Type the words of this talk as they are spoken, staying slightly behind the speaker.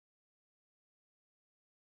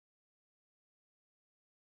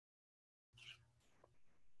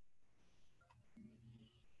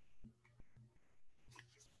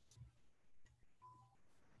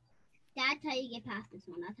That's how you get past this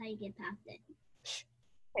one. That's how you get past it.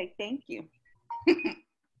 Okay, thank you.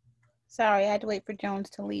 Sorry, I had to wait for Jones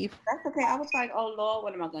to leave. That's okay. I was like, oh Lord,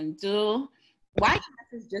 what am I gonna do? Why your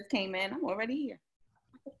message just came in? I'm already here.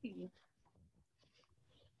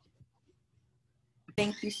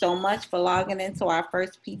 Thank you so much for logging into our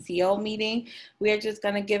first PTO meeting. We're just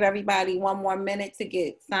going to give everybody 1 more minute to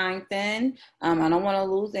get signed in. I don't want to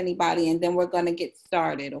lose anybody, and then we're going to get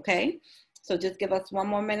started, okay? So just give us 1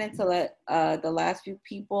 more minute to let the last few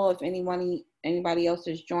people, if anybody else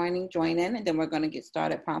is join in, and then we're going to get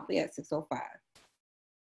started promptly at 6:05.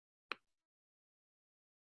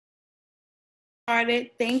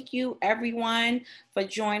 Thank you everyone for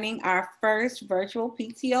joining our first virtual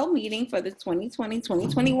PTO meeting for the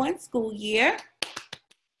 2020-2021 school year.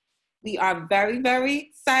 We are very, very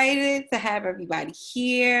excited to have everybody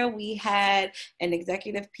here. We had an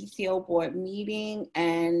executive PTO board meeting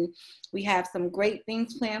and we have some great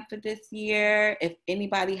things planned for this year. If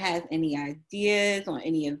anybody has any ideas on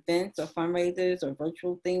any events or fundraisers or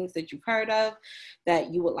virtual things that you've heard of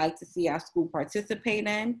that you would like to see our school participate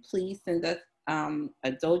in, please send us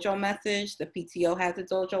a dojo message. The PTO has a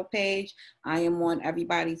dojo page. I am on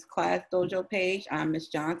everybody's class dojo page. I'm Ms.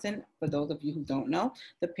 Johnson, for those of you who don't know,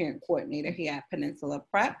 the parent coordinator here at Peninsula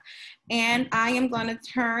Prep. And I am going to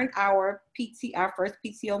turn our first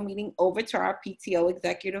PTO meeting over to our PTO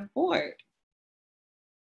executive board.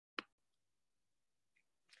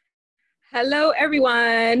 Hello,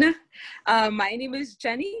 everyone. My name is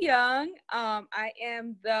Jenny Young. I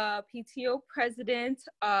am the PTO president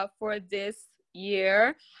for this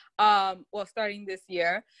year, starting this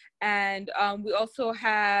year. And we also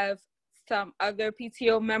have some other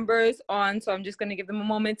PTO members on, so I'm just going to give them a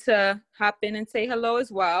moment to hop in and say hello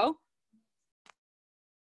as well.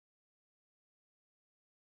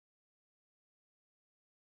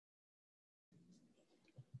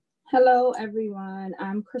 Hello, everyone.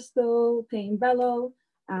 I'm Crystal Payne-Bello.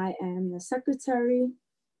 I am the secretary.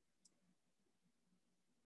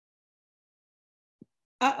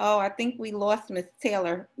 Uh-oh, I think we lost Miss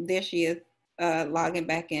Taylor. There she is, logging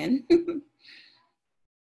back in.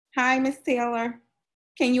 Hi, Miss Taylor.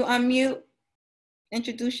 Can you unmute?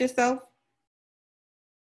 Introduce yourself.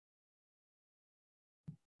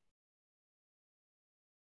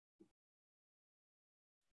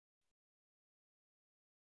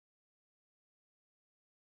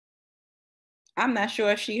 I'm not sure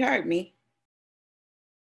if she heard me.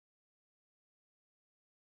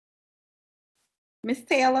 Miss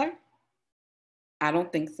Taylor? I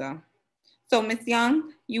don't think so. So Miss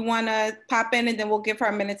Young, you want to pop in and then we'll give her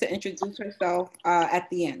a minute to introduce herself at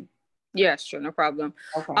the end. Yes, sure, no problem.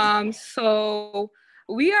 Okay. So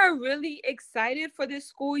we are really excited for this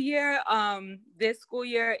school year. This school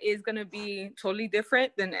year is going to be totally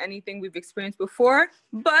different than anything we've experienced before,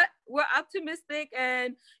 but we're optimistic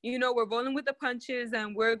and, you know, we're rolling with the punches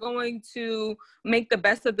and we're going to make the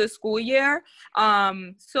best of the school year.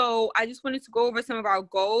 So I just wanted to go over some of our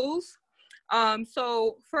goals.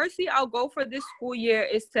 So firstly, our goal for this school year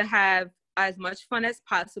is to have as much fun as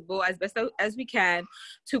possible, as best as we can,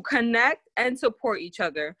 to connect and support each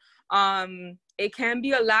other. It can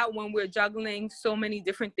be a lot when we're juggling so many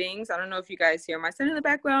different things. I don't know if you guys hear my son in the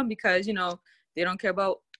background because, you know, they don't care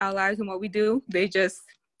about our lives and what we do. They're just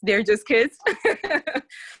kids.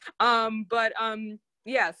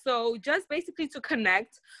 Yeah, so just basically to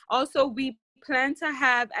connect. Also, we plan to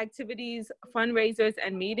have activities, fundraisers,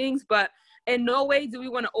 and meetings, but in no way do we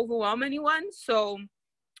want to overwhelm anyone. So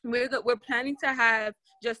we're planning to have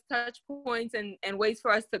just touch points and ways for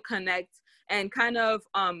us to connect and kind of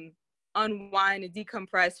unwind and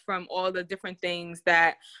decompress from all the different things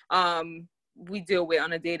that we deal with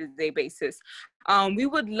on a day-to-day basis. We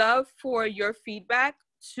would love for your feedback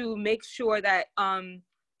to make sure that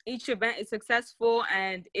each event is successful,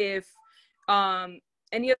 and if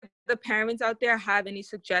any of the parents out there have any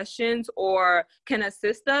suggestions or can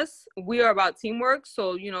assist us, we are about teamwork.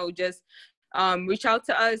 So, you know, just reach out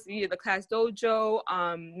to us via the Class Dojo.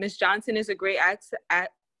 Ms. Johnson is a great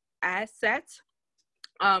asset.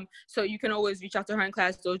 So you can always reach out to her in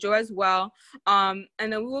Class Dojo as well. And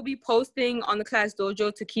then we will be posting on the Class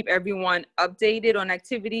Dojo to keep everyone updated on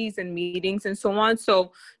activities and meetings and so on.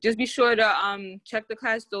 So just be sure to check the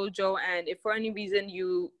Class Dojo. And if for any reason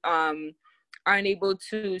you aren't able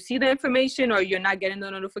to see the information or you're not getting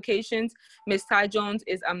the notifications, Ms. Ty Jones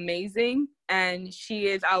is amazing. And she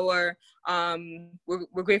is our,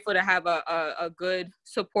 we're grateful to have a good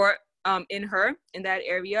support in her in that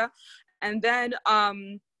area. And then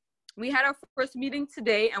we had our first meeting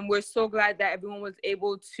today, and we're so glad that everyone was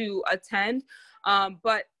able to attend.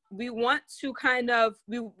 But we want to kind of,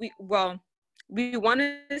 we want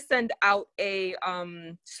to send out a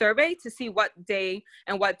survey to see what day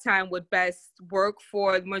and what time would best work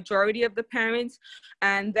for the majority of the parents.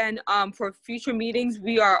 And then for future meetings,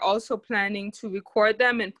 we are also planning to record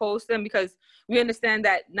them and post them, because we understand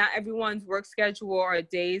that not everyone's work schedule or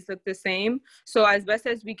days look the same. So as best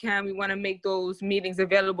as we can, we want to make those meetings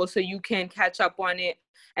available so you can catch up on it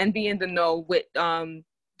and be in the know with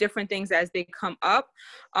different things as they come up.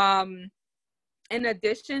 In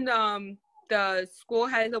addition, the school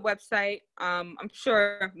has a website. I'm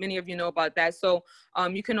sure many of you know about that. So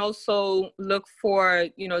you can also look for,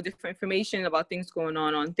 different information about things going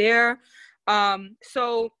on there.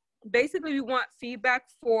 So basically, we want feedback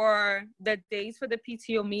for the days for the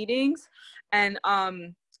PTO meetings and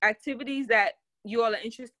activities that you all are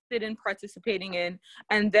interested in participating in,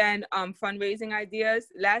 and then fundraising ideas.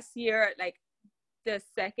 Last year, like the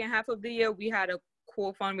second half of the year, we had a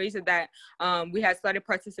cool fundraiser that we had started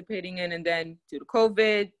participating in, and then due to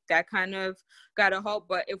COVID, that kind of got a halt.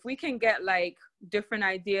 But if we can get like different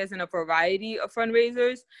ideas and a variety of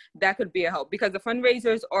fundraisers, that could be a help, because the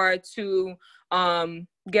fundraisers are to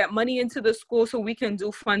get money into the school so we can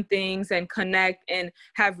do fun things and connect and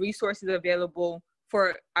have resources available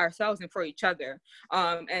for ourselves and for each other,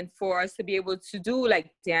 and for us to be able to do like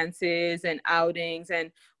dances and outings.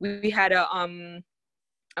 And we had a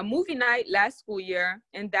movie night last school year,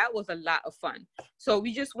 and that was a lot of fun. So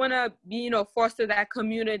we just want to be, foster that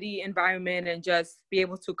community environment and just be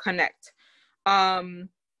able to connect.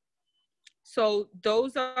 So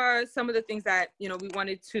those are some of the things that, we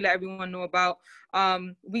wanted to let everyone know about.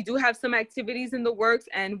 We do have some activities in the works,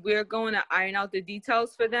 and we're going to iron out the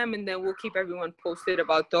details for them, and then we'll keep everyone posted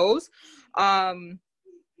about those. I'm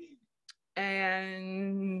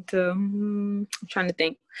trying to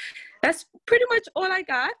think. That's pretty much all I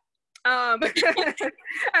got.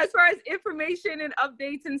 As far as information and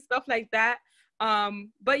updates and stuff like that.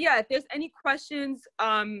 But yeah, if there's any questions,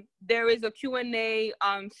 there is a Q&A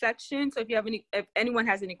section. So if anyone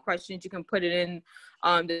has any questions, you can put it in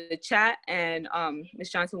the chat, and Ms.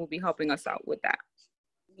 Johnson will be helping us out with that.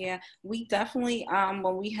 Yeah, we definitely,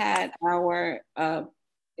 when we had our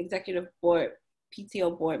executive board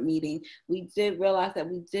PTO board meeting, we did realize that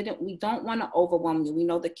we don't want to overwhelm you. We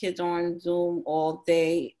know the kids are on Zoom all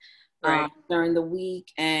day during the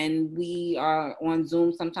week, and we are on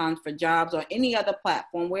Zoom sometimes for jobs or any other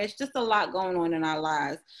platform where it's just a lot going on in our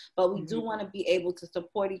lives. But we do want to be able to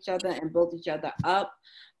support each other and build each other up.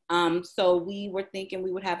 So we were thinking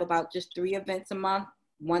we would have about just 3 events a month.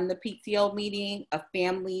 One, the PTO meeting, a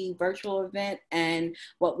family virtual event, and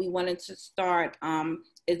what we wanted to start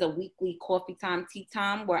is a weekly coffee time, tea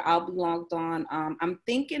time, where I'll be logged on. I'm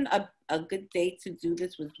thinking a good day to do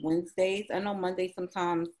this was Wednesdays. I know Monday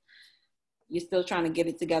sometimes you're still trying to get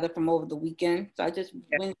it together from over the weekend. So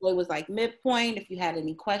Wednesday was like midpoint. If you had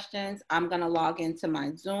any questions, I'm gonna log into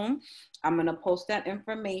my Zoom. I'm gonna post that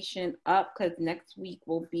information up, because next week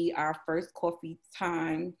will be our first coffee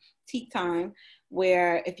time, tea time,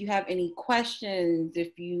 where if you have any questions,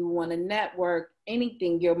 if you wanna network,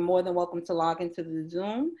 anything, you're more than welcome to log into the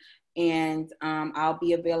Zoom, and I'll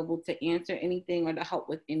be available to answer anything or to help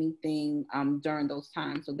with anything during those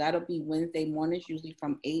times. So that'll be Wednesday mornings, usually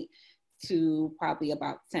from 8 to probably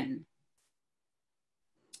about 10.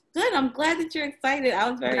 Good, I'm glad that you're excited.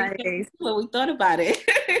 I was very excited when we thought about it.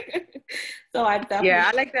 So I definitely,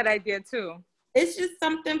 I like that idea too. It's just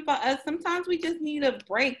something for us. Sometimes we just need a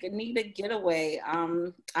break and need a getaway.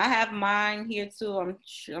 I have mine here too. I'm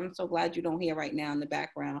so glad you don't hear right now in the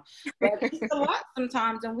background. But it's a lot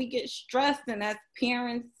sometimes, and we get stressed, and as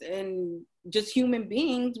parents and just human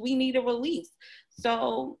beings, we need a release.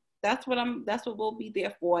 So that's what we'll be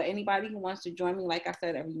there for. Anybody who wants to join me, like I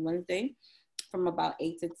said, every Wednesday from about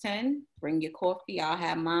 8 to 10, bring your coffee, I'll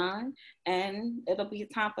have mine, and it'll be a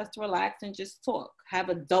time for us to relax and just talk, have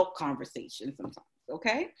adult conversations sometimes,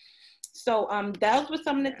 okay? So those were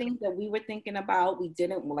some of the things that we were thinking about.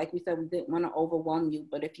 Like we said, we didn't want to overwhelm you,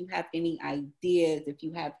 but if you have any ideas, if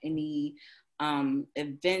you have any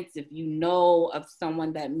events, if you know of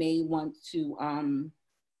someone that may want to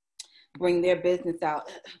bring their business out.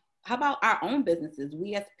 How about our own businesses?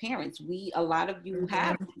 We as parents, a lot of you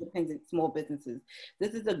have independent small businesses.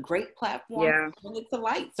 This is a great platform to bring it to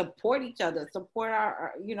light, support each other, support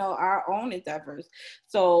our own endeavors.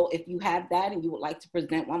 So if you have that and you would like to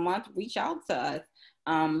present one month, reach out to us.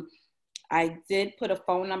 I did put a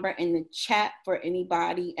phone number in the chat for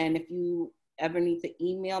anybody, and if you ever need to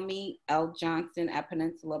email me,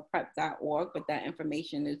 ljohnson@peninsulaprep.org, but that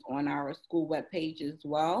information is on our school webpage as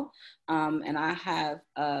well. And I have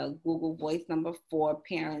a Google Voice number for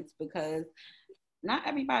parents, because not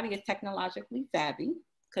everybody is technologically savvy.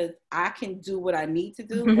 because I can do what I need to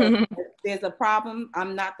do. But if there's a problem,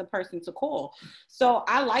 I'm not the person to call. So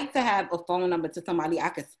I like to have a phone number to somebody I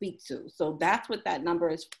could speak to. So that's what that number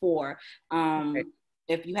is for. Right.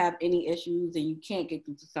 If you have any issues and you can't get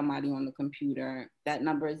through to somebody on the computer, that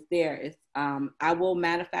number is there. It's I will,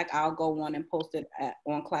 matter of fact, I'll go on and post it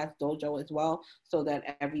on Class Dojo as well, so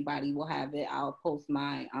that everybody will have it. I'll post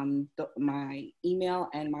my my email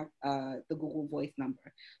and my the Google Voice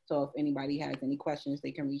number. So if anybody has any questions,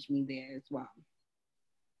 they can reach me there as well.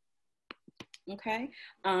 Okay.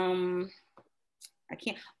 I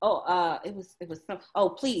can't. Oh, it was some. Oh,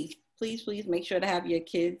 please make sure to have your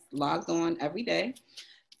kids logged on every day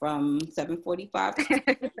from 7:45.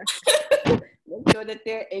 Make sure that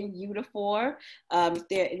they're in uniform. If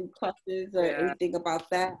there are any questions or anything about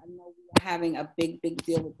that, I know we are having a big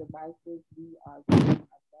deal with devices. We are doing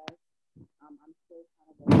our best. I'm still kind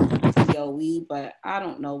of working with DOE, but I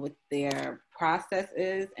don't know what their process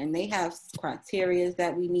is, and they have criteria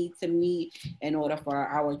that we need to meet in order for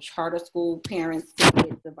our charter school parents to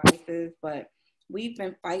get devices. But we've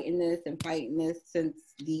been fighting this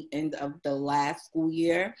since the end of the last school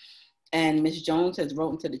year. And Ms. Jones has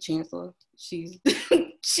written to the chancellor. She's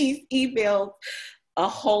emailed a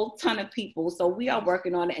whole ton of people. So we are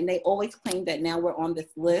working on it, and they always claim that now we're on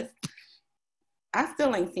this list. I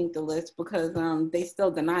still ain't seen the list because they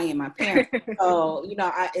still denying my parents. So,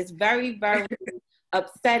 it's very, very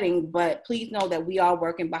upsetting, but please know that we are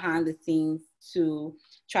working behind the scenes to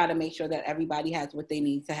try to make sure that everybody has what they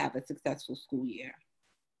need to have a successful school year.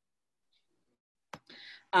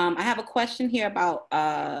 I have a question here about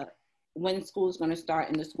when school is going to start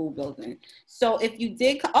in the school building. So if you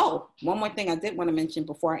did, one more thing I did want to mention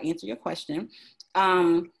before I answer your question.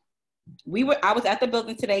 I was at the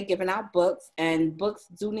building today giving out books, and books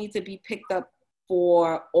do need to be picked up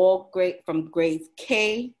for from grades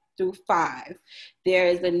K through 5. There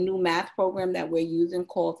is a new math program that we're using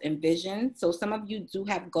called Envision. So some of you do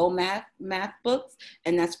have Go math books,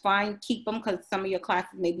 and that's fine. Keep them because some of your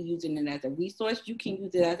classes may be using it as a resource. You can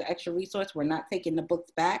use it as an extra resource. We're not taking the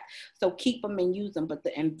books back. So keep them and use them. But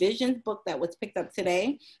the Envision book that was picked up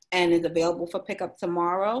today and is available for pickup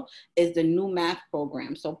tomorrow is the new math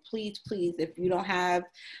program. So please, if you don't have,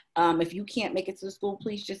 if you can't make it to the school,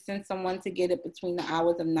 please just send someone to get it between the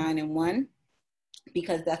hours of 9 and 1.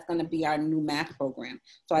 Because that's going to be our new math program.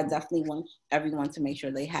 So I definitely want everyone to make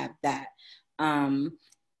sure they have that.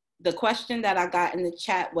 The question that I got in the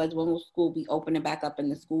chat was, when will school be opening back up in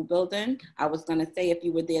the school building? I was going to say, if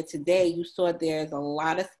you were there today, you saw there's a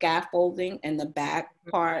lot of scaffolding in the back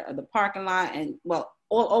part of the parking lot and, well,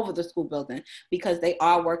 all over the school building, because they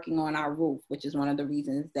are working on our roof, which is one of the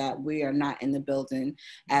reasons that we are not in the building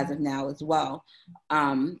as of now as well.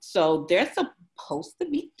 So they're supposed to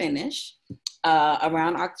be finished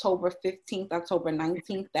around October 15th, October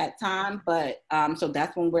 19th, that time. But so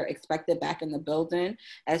that's when we're expected back in the building.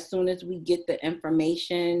 As soon as we get the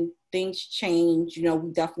information, things change,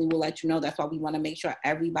 we definitely will let you know. That's why we want to make sure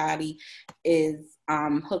everybody is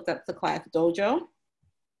hooked up to Class Dojo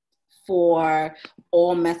for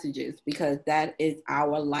all messages, because that is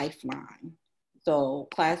our lifeline. So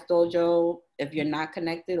Class Dojo, if you're not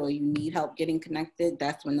connected or you need help getting connected,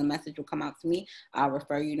 that's when the message will come out to me. I'll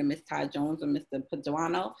refer you to Ms. Ty Jones or Mr.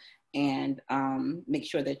 Paduano and make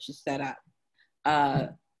sure that you're set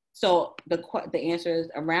up. So the answer is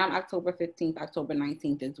around October 15th, October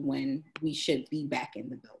 19th is when we should be back in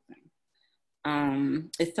the building.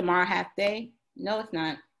 Is tomorrow half day? No, it's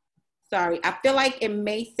not. Sorry, I feel like it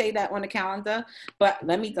may say that on the calendar, but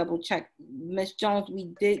let me double check. Ms. Jones,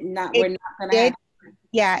 we're not gonna have.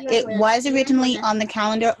 Yeah, it was originally on the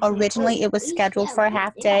calendar. Originally, it was scheduled for a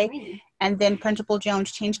half day, and then Principal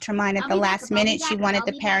Jones changed her mind at the last minute. She wanted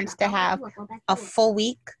the parents to have a full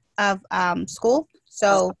week of school,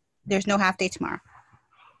 so there's no half day tomorrow.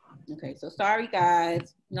 Okay, so sorry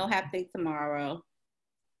guys, no half day tomorrow.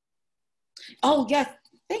 Oh yes.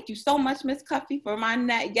 Thank you so much, Ms. Cuffy, for reminding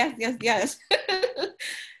that. Yes.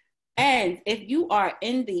 And if you are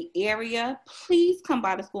in the area, please come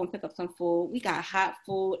by the school and pick up some food. We got hot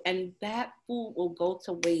food, and that food will go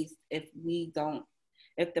to waste if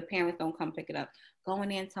the parents don't come pick it up. Go in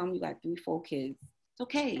there and tell them you got 3 full kids. It's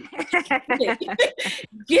okay.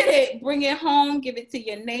 Get it, bring it home, give it to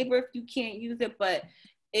your neighbor if you can't use it. But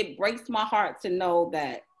it breaks my heart to know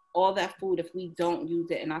that all that food, if we don't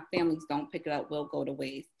use it and our families don't pick it up, will go to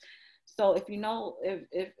waste. So if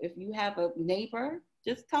if you have a neighbor,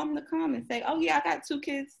 just tell them to come and say, oh yeah, I got 2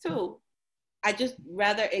 kids too. I just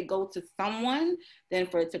rather it go to someone than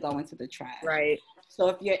for it to go into the trash. Right. So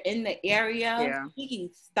if you're in the area, you can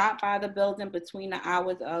stop by the building between the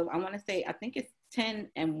hours of, I think it's 10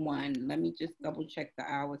 and 1. Let me just double check the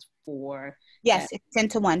hours for Yes, it's 10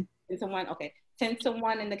 to 1. 10 to 1, okay. 10 to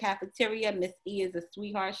 1 in the cafeteria. Miss E is a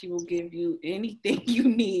sweetheart. She will give you anything you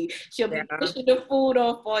need. She'll be pushing the food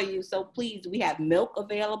off for you. So please, we have milk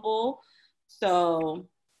available. So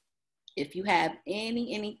if you have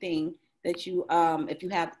anything that you, if you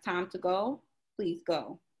have time to go, please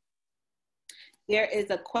go. There is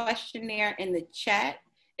a questionnaire in the chat.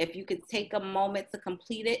 If you could take a moment to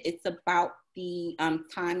complete it, it's about the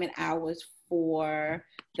time and hours for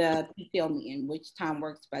the PTO meeting, which time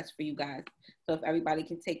works best for you guys. So if everybody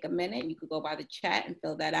can take a minute, you could go by the chat and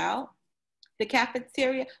fill that out. The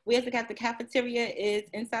cafeteria, the cafeteria is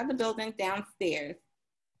inside the building downstairs.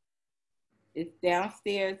 It's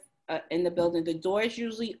downstairs in the building. The door is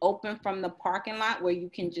usually open from the parking lot where you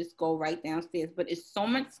can just go right downstairs, but it's so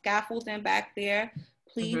much scaffolding back there.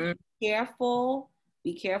 Please be careful.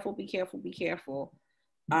 Be careful, be careful, be careful.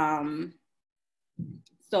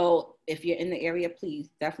 So if you're in the area, please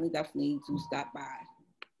definitely do stop by.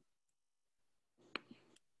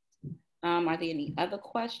 Are there any other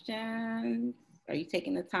questions? Are you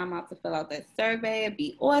taking the time out to fill out that survey? It'd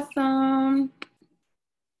be awesome.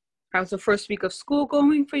 How's the first week of school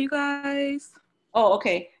going for you guys? Oh,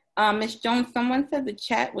 okay. Ms. Jones, someone said the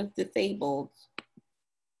chat was disabled.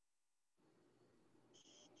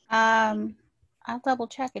 I'll double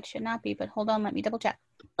check. It should not be, but hold on, let me double check.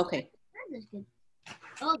 Okay.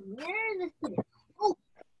 Oh, where is this kid? Oh,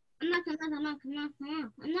 I'm not.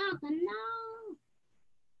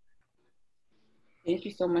 Thank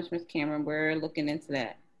you so much, Ms. Cameron. We're looking into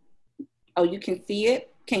that. Oh, you can see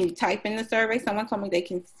it? Can you type in the survey? Someone told me they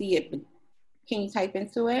can see it, but can you type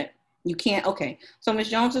into it? You can't? Okay. So Ms.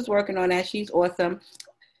 Jones is working on that. She's awesome.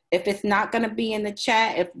 If it's not going to be in the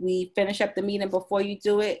chat, if we finish up the meeting before you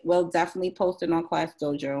do it, we'll definitely post it on Class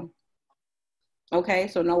Dojo. Okay,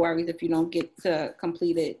 so no worries if you don't get to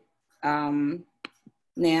complete it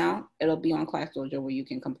now. It'll be on Class Dojo where you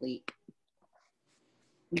can complete.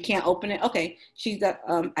 You can't open it? Okay, she's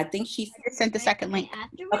I think she sent the second link.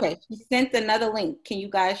 Okay, she sent another link. Can you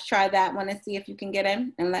guys try that one and see if you can get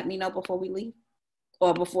in and let me know before we leave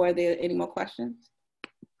or before there are any more questions?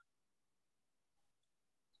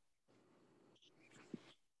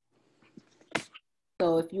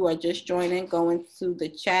 So if you are just joining, go into the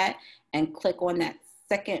chat and click on that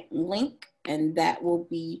second link, and that will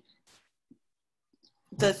be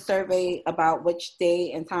the survey about which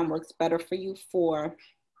day and time works better for you for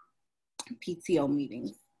PTO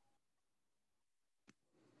meetings.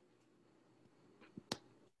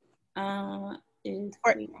 It's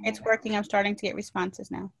working. I'm starting to get responses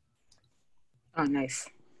now. Oh, nice.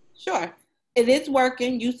 Sure. It is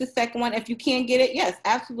working. Use the second one. If you can't get it, yes,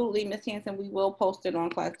 absolutely, Ms. Hanson, we will post it on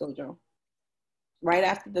Class Dojo. Right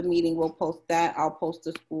after the meeting, we'll post that. I'll post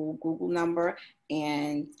the school Google number,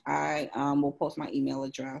 and I will post my email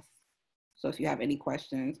address. So if you have any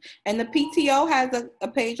questions. And the PTO has a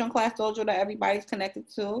page on Class Dojo that everybody's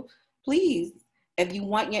connected to. Please, if you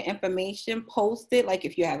want your information, post it. Like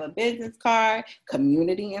if you have a business card,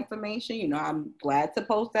 community information, you know, I'm glad to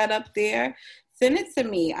post that up there. Send it to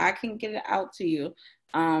me. I can get it out to you.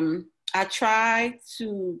 I try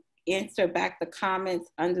to answer back the comments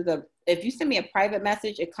under the, if you send me a private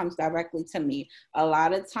message, it comes directly to me. A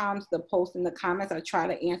lot of times the posts in the comments, I try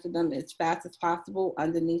to answer them as fast as possible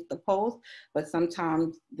underneath the post, but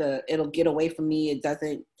sometimes it'll get away from me. It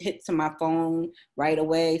doesn't hit to my phone right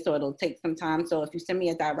away, so it'll take some time. So if you send me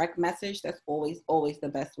a direct message, that's always the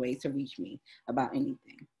best way to reach me about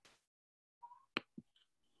anything.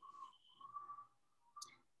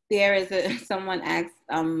 There is someone asked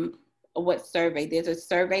what survey. There's a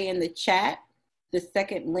survey in the chat, the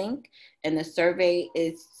second link, and the survey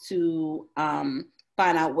is to find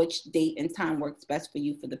out which date and time works best for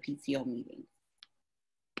you for the PTO meeting.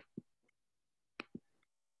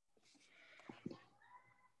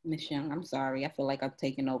 Ms. Young, I'm sorry. I feel like I've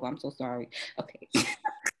taken over. I'm so sorry. Okay.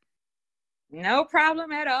 No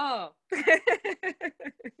problem at all.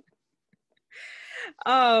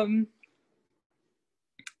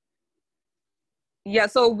 Yeah,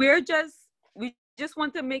 so we just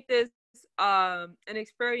want to make this an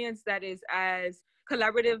experience that is as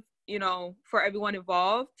collaborative, you know, for everyone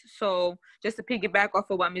involved. So just to piggyback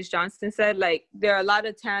off of what Ms. Johnston said, like there are a lot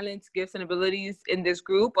of talents, gifts, and abilities in this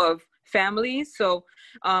group of families. So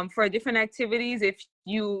for different activities, if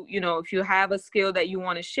you have a skill that you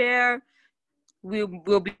want to share,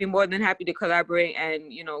 we'll be more than happy to collaborate,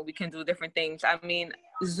 and you know, we can do different things. I mean,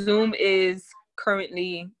 Zoom is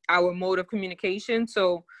currently our mode of communication,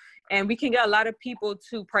 so, and we can get a lot of people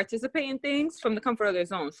to participate in things from the comfort of their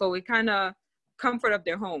zone, so it kind of comfort of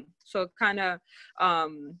their home, so it kind of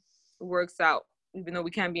works out even though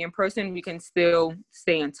we can't be in person, we can still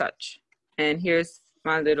stay in touch. And here's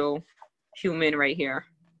my little human right here,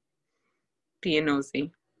 being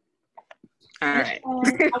nosy. All right.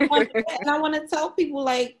 I want to tell people,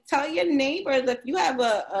 like, tell your neighbors if you have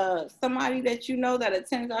somebody that you know that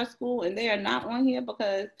attends our school and they are not on here,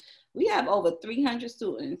 because we have over 300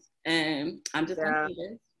 students. And I'm just going to say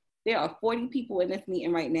this. There are 40 people in this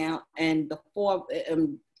meeting right now, and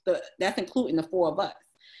that's including the 4 of us.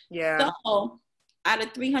 Yeah. So out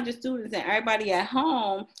of 300 students and everybody at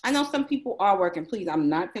home, I know some people are working. Please, I'm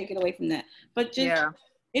not taking away from that. But just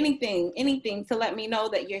anything to let me know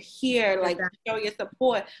that you're here, like, show your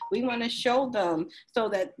support. We want to show them so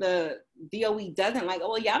that the DOE doesn't like, oh,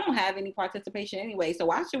 well, y'all don't have any participation anyway. So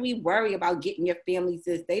why should we worry about getting your families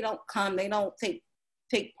this? They don't come, they don't take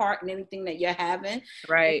part in anything that you're having.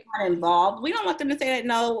 Right. They're not involved. We don't want them to say that.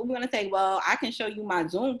 No, we're going to say, well, I can show you my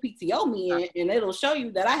Zoom PTO meeting and it'll show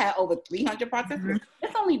you that I had over 300 participants.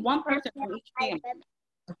 It's only one person from each family.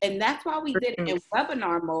 And that's why we did it in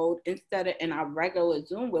webinar mode instead of in our regular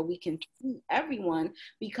Zoom, where we can see everyone,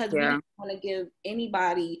 because we don't want to give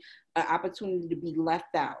anybody an opportunity to be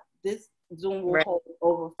left out. This Zoom will hold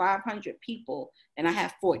over 500 people, and I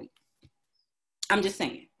have 40. I'm just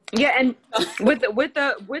saying. Yeah, and with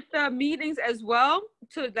the meetings as well,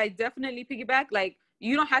 to like definitely piggyback, like,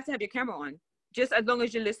 you don't have to have your camera on, just as long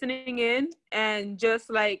as you're listening in and just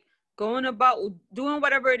like going about doing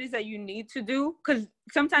whatever it is that you need to do, because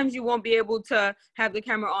sometimes you won't be able to have the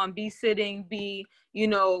camera on, be sitting, be, you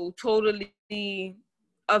know, totally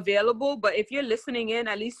available. But if you're listening in,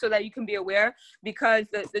 at least so that you can be aware, because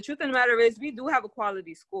the truth of the matter is we do have a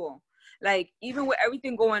quality school. Like, even with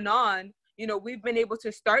everything going on, you know, we've been able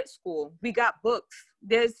to start school. We got books.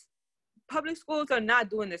 There's public schools are not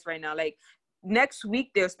doing this right now. Like, next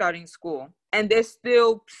week they're starting school, and there's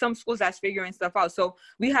still some schools that's figuring stuff out. So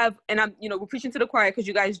we have, and I'm, you know, we're preaching to the choir because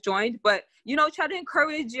you guys joined, but, you know, try to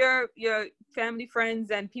encourage your family,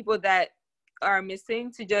 friends, and people that are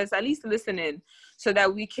missing to just at least listen in, so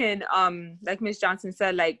that we can, like Ms. Johnson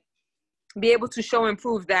said, like, be able to show and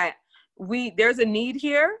prove that there's a need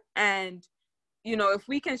here. And, you know, if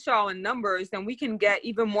we can show our numbers, then we can get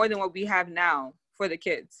even more than what we have now for the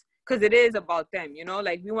kids. Because it is about them, you know,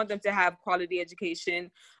 like, we want them to have quality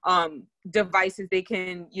education, devices they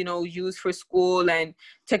can, you know, use for school, and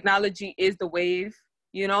technology is the wave,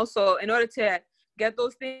 you know. So in order to get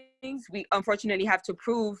those things, we unfortunately have to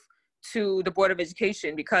prove to the Board of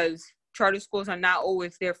Education, because charter schools are not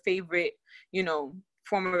always their favorite, you know,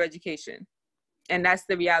 form of education. And that's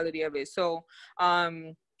the reality of it. So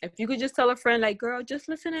if you could just tell a friend, like, girl, just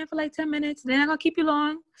listen in for like 10 minutes, they're not gonna keep you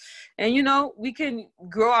long. And, you know, we can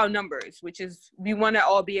grow our numbers, which is, we want to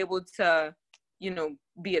all be able to, you know,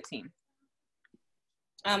 be a team.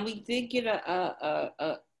 We did get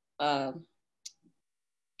a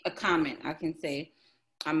comment, I can say.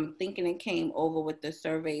 I'm thinking it came over with the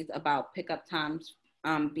surveys about pickup times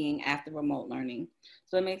being after remote learning.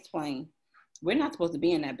 So let me explain. We're not supposed to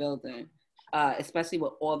be in that building. Especially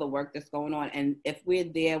with all the work that's going on. And if we're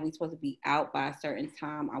there, we're supposed to be out by a certain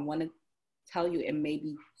time. I want to tell you it may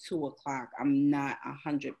be 2:00. I'm not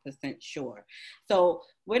 100% sure. So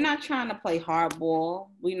we're not trying to play hardball.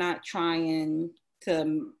 We're not trying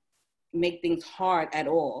to make things hard at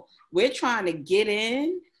all. We're trying to get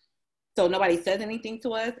in so nobody says anything to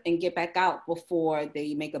us and get back out before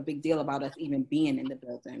they make a big deal about us even being in the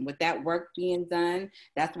building. With that work being done,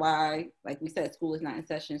 that's why, like we said, school is not in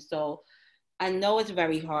session. So I know it's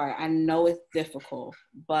very hard. I know it's difficult,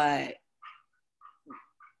 but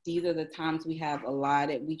these are the times we have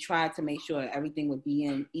allotted. We tried to make sure everything would be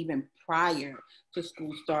in even prior to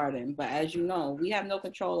school starting. But as you know, we have no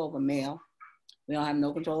control over mail. We don't have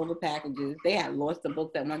no control over packages. They had lost the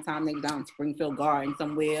books at one time. They were down in Springfield Garden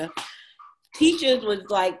somewhere. Teachers was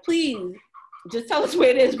like, please, just tell us where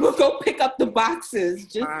it is. We'll go pick up the boxes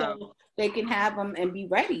just so they can have them and be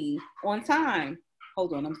ready on time.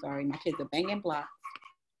 Hold on, I'm sorry. My kids are banging blocks.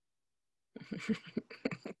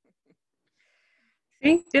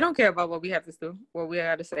 See, they don't care about what we have to do, what we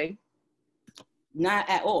have to say. Not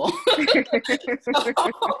at all.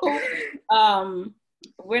 So,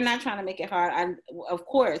 we're not trying to make it hard. Of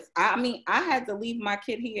course, I mean, I had to leave my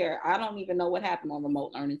kid here. I don't even know what happened on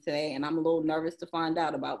remote learning today, and I'm a little nervous to find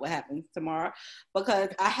out about what happens tomorrow, because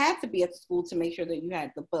I had to be at school to make sure that you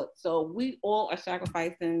had the book. So we all are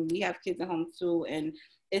sacrificing. We have kids at home too, and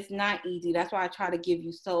it's not easy. That's why I try to give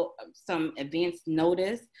you some advanced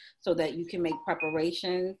notice so that you can make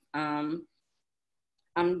preparations. I'm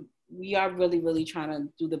we are really, really trying to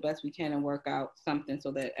do the best we can and work out something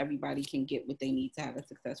so that everybody can get what they need to have a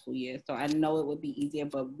successful year. So I know it would be easier,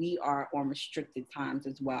 but we are on restricted times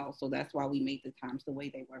as well. So that's why we made the times the way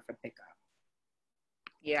they were for pickup.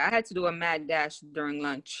 Yeah, I had to do a mad dash during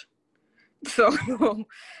lunch. So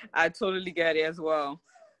I totally get it as well.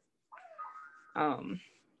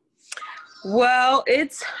 Well,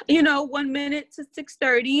 it's, 1 minute to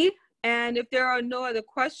 6:30. And if there are no other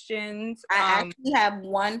questions, I actually have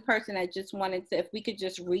one person that just wanted to, if we could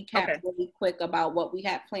just recap really quick about what we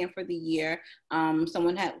had planned for the year.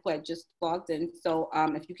 Someone who had just logged in. So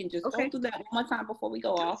if you can just go through that one more time before we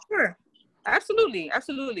go off. Sure. Absolutely.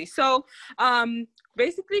 So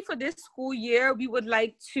basically for this school year, we would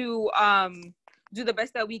like to do the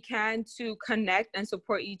best that we can to connect and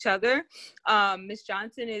support each other. Ms.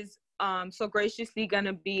 Johnson is so graciously going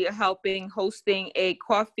to be hosting a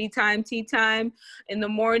coffee time, tea time in the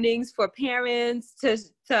mornings for parents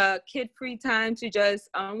to kid free time to just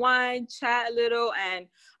unwind, chat a little,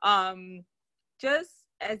 and just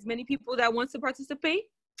as many people that wants to participate,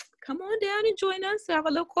 come on down and join us. Have a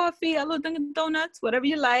little coffee, a little Dunkin' Donuts, whatever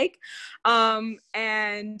you like.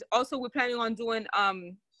 And also we're planning on doing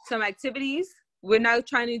some activities. We're not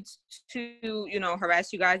trying to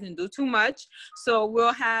harass you guys and do too much. So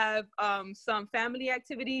we'll have some family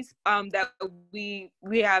activities that we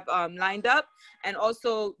have lined up, and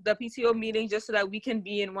also the PTO meeting, just so that we can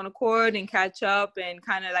be in one accord and catch up and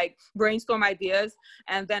kind of like brainstorm ideas.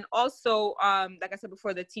 And then also, like I said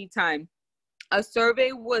before, the tea time. A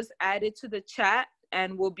survey was added to the chat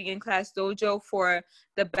and will be in Class Dojo for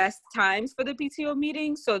the best times for the PTO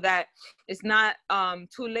meeting, so that it's not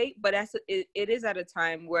too late, but it is at a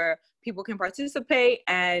time where people can participate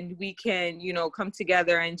and we can, come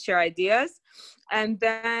together and share ideas. And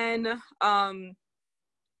then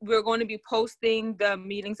we're going to be posting the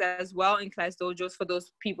meetings as well in Class Dojos for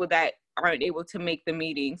those people that aren't able to make the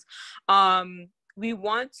meetings. We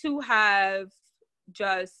want to have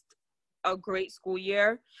just a great school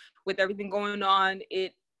year. With everything going on,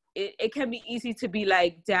 it can be easy to be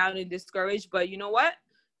like down and discouraged, but you know what?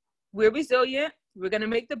 We're resilient. We're going to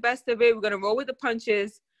make the best of it. We're going to roll with the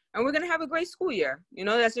punches, and we're going to have a great school year.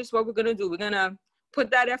 That's just what we're going to do. We're going to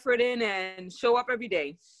put that effort in and show up every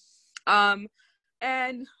day.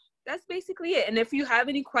 And that's basically it. And if you have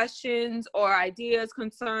any questions or ideas,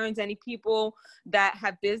 concerns, any people that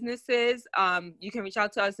have businesses, you can reach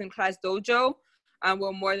out to us in Class Dojo.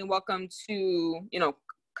 We're more than welcome to,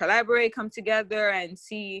 collaborate, come together and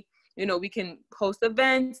see, we can host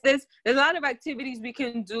events. There's a lot of activities we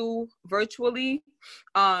can do virtually.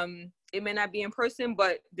 It may not be in person,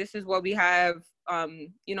 but this is what we have,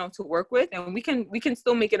 to work with, and we can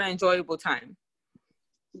still make it an enjoyable time.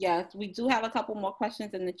 Yes, we do have a couple more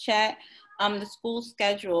questions in the chat. The school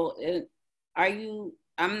schedule,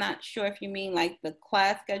 I'm not sure if you mean like the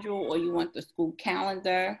class schedule or you want the school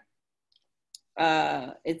calendar.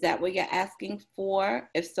 Is that what you're asking for?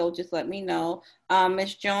 If so, just let me know.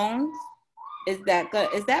 Ms. Jones, is that good?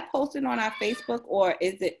 Is that posted on our Facebook, or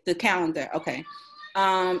is it the calendar? Okay.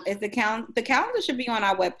 Is the calendar should be on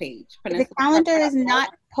our webpage. The calendar is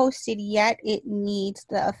not posted yet. It needs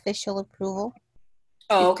the official approval.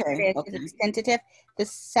 Oh, okay. It's tentative. The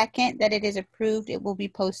second that it is approved, it will be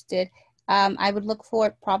posted. I would look for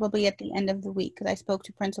it probably at the end of the week, because I spoke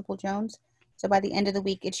to Principal Jones. So by the end of the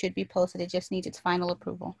week, it should be posted. It just needs its final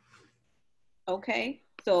approval. Okay,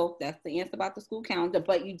 so that's the answer about the school calendar.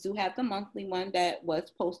 But you do have the monthly one that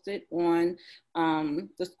was posted on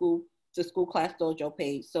the school Class Dojo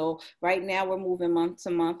page. So right now we're moving month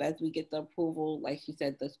to month as we get the approval. Like she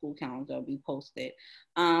said, the school calendar will be posted.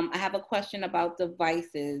 I have a question about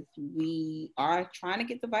devices. We are trying to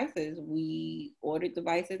get devices. We ordered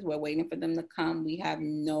devices. We're waiting for them to come. We have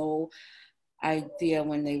no idea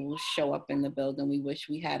when they will show up in the building. We wish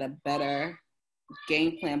we had a better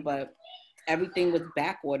game plan, but everything was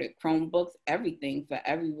back ordered. Chromebooks, everything for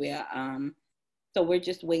everywhere. So we're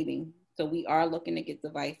just waiting. So we are looking to get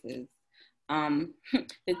devices.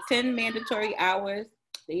 The 10 mandatory hours,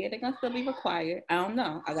 they're gonna still be required. I don't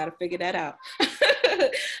know. I gotta figure that out.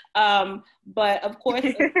 But of course,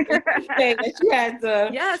 that you had to.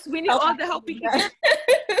 Yes, we need all the help we can get.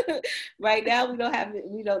 Right now, we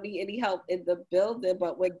don't need any help in the building.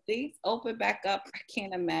 But when things open back up, I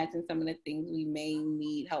can't imagine some of the things we may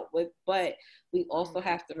need help with. But we also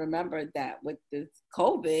have to remember that with this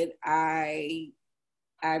COVID, I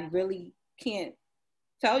really can't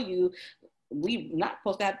tell you. We're not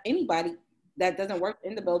supposed to have anybody that doesn't work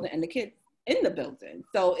in the building and the kids in the building.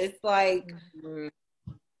 So it's like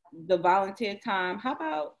the volunteer time. How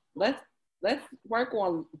about let's work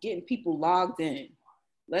on getting people logged in.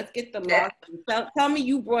 Let's get the log. Tell me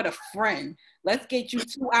you brought a friend. Let's get you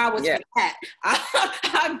 2 hours for that.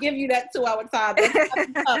 I'll give you that 2 hour time.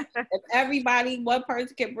 If everybody, one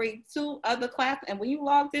person can bring 2 other classes, and when you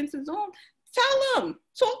logged into Zoom, tell them,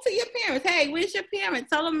 talk to your parents. Hey, where's your parents?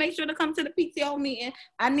 Tell them, make sure to come to the PTO meeting.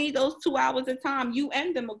 I need those 2 hours of time. You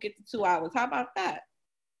and them will get the 2 hours. How about that?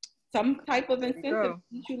 Some type of incentive to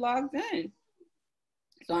get you logged in.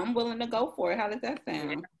 So I'm willing to go for it. How does that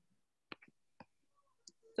sound?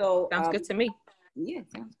 So sounds good to me. Yeah,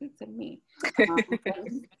 sounds good to me. Let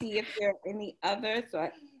me see if there are any others. So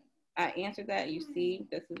I answered that. You see,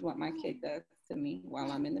 this is what my kid does to me while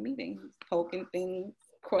I'm in the meeting. He's poking things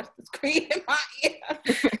across the screen in my ear.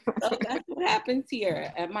 So that's what happens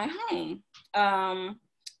here at my home.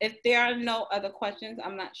 If there are no other questions,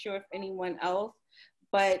 I'm not sure if anyone else,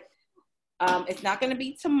 but it's not going to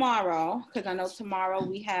be tomorrow, because I know tomorrow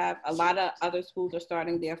we have a lot of other schools are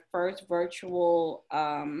starting their first virtual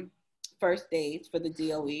first days for the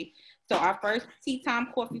DOE. So our first tea time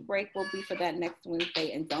coffee break will be for that next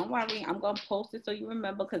Wednesday. And don't worry, I'm going to post it so you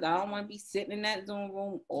remember, because I don't want to be sitting in that Zoom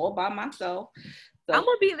room all by myself. So, I'm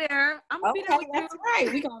going to be there. I'm going to be there with that's you.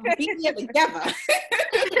 right. We're going to be there together.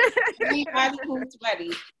 Everybody who's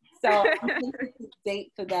ready. So I'm thinking the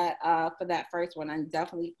date for that first one. I'm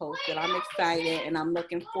definitely posted. I'm excited and I'm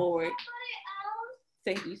looking forward.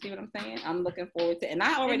 So you see what I'm saying? I'm looking forward to, and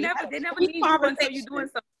I already they never need you until you're doing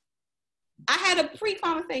something. I had a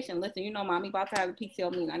pre-conversation. Listen, you know, mommy about to have a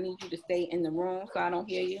PTO meeting. I need you to stay in the room so I don't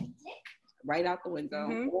hear you. Right out the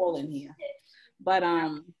window, all in here. But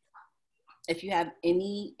if you have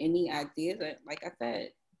any ideas, like I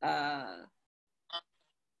said,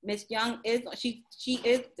 Miss Young is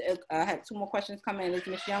I had 2 more questions come in. Is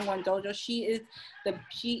Miss Young on Dojo? She is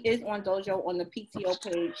on Dojo on the PTO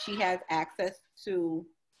page. She has access to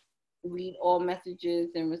read all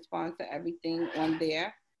messages and respond to everything on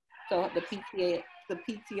there. So the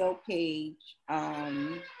PTO page.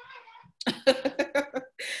 I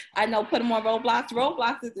know, put them on Roblox.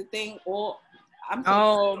 Roblox is the thing.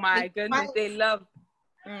 My goodness, they love.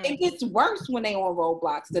 It gets worse when they on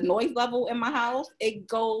Roblox. The noise level in my house, it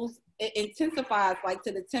intensifies like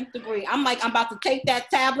to the 10th degree. I'm like, I'm about to take that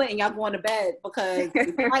tablet and y'all going to bed because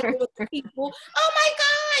it's like with people. Oh my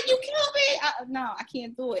God, you killed me! No, I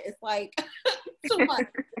can't do it. It's like too much.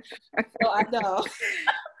 So I know.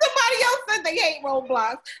 Somebody else said they hate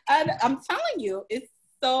Roblox. I'm telling you, it's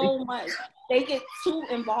so much. They get too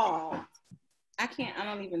involved. I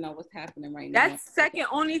don't even know what's happening right now. That's second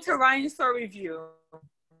only to Ryan's story review.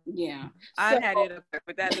 Yeah. I had it up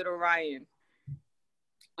with that little Ryan.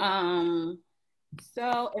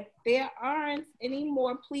 So if there aren't any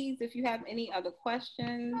more, please, if you have any other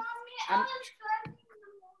questions.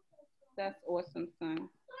 That's awesome, son.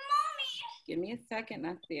 Give me a second.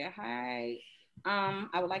 That's there. Hi. I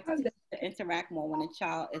would like to interact more when a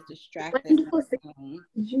child is distracted.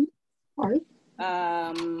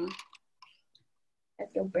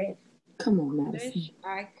 That's your breath. Come on, I Madison. wish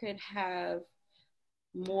I could have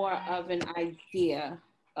more of an idea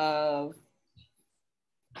of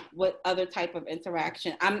what other type of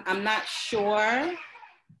interaction. I'm not sure.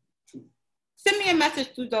 Send me a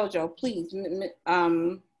message through Dojo, please.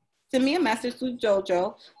 Send me a message through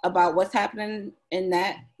Dojo about what's happening in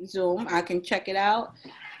that Zoom. I can check it out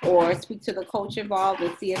or speak to the coach involved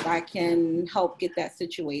and see if I can help get that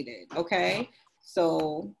situated, okay?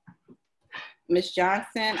 So, Ms.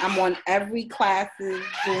 Johnson, I'm on every class's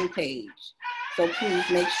Zoom page. So please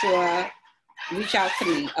make sure, reach out to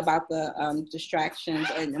me about the distractions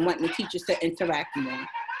and wanting the teachers to interact more.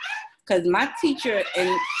 Because my teacher,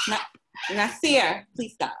 and Nasir,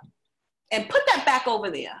 please stop. And put that back over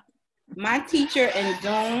there. My teacher in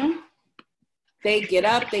Zoom, they get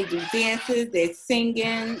up, they do dances, they're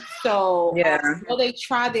singing. So they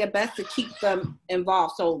try their best to keep them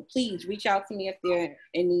involved. So please reach out to me if there are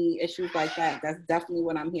any issues like that. That's definitely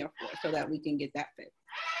what I'm here for, so that we can get that fixed.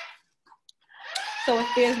 So if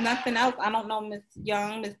there's nothing else, I don't know, Miss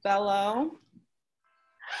Young, Miss Bello.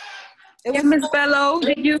 Miss Bello,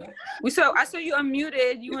 I saw you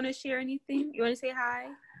unmuted. You want to share anything? You want to say hi?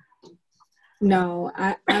 No,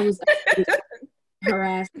 I was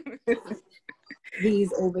harassed.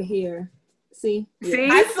 These over here. See?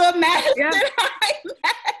 I saw Madison.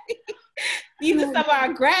 These are some of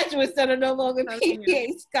our graduates that are no longer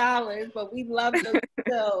PTA scholars, but we love them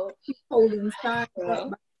still. Holding signs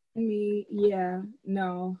up by me. Yeah,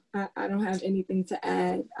 no, I don't have anything to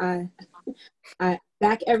add. I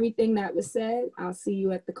back everything that was said. I'll see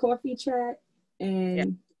you at the coffee chat,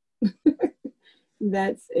 and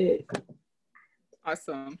that's it.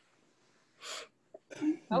 Awesome.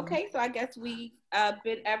 Okay, so I guess we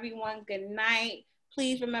bid everyone good night.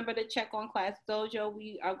 Please remember to check on Class Dojo.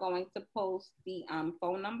 We are going to post the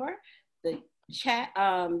phone number, the chat,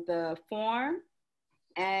 the form,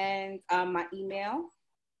 and my email.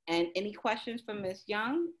 And any questions from Ms.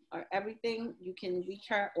 Young or everything, you can reach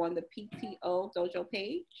her on the PTO Dojo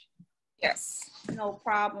page. Yes. No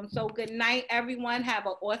problem. So good night, everyone. Have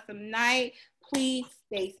an awesome night. Please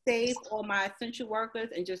stay safe, all my essential workers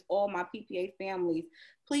and just all my PPA families.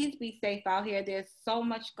 Please be safe out here. There's so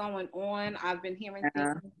much going on. I've been hearing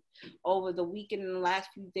things over the weekend and the last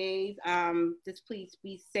few days. Just please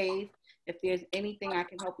be safe. If there's anything I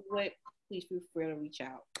can help you with, please feel free to reach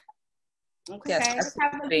out. Okay. Yes,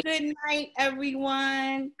 have a good night,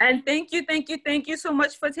 everyone. And thank you so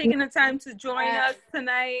much for taking the time to join us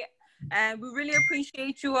tonight. And we really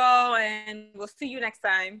appreciate you all, and we'll see you next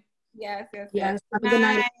time. Yes. Have a good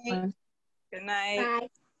night. Good night. Bye.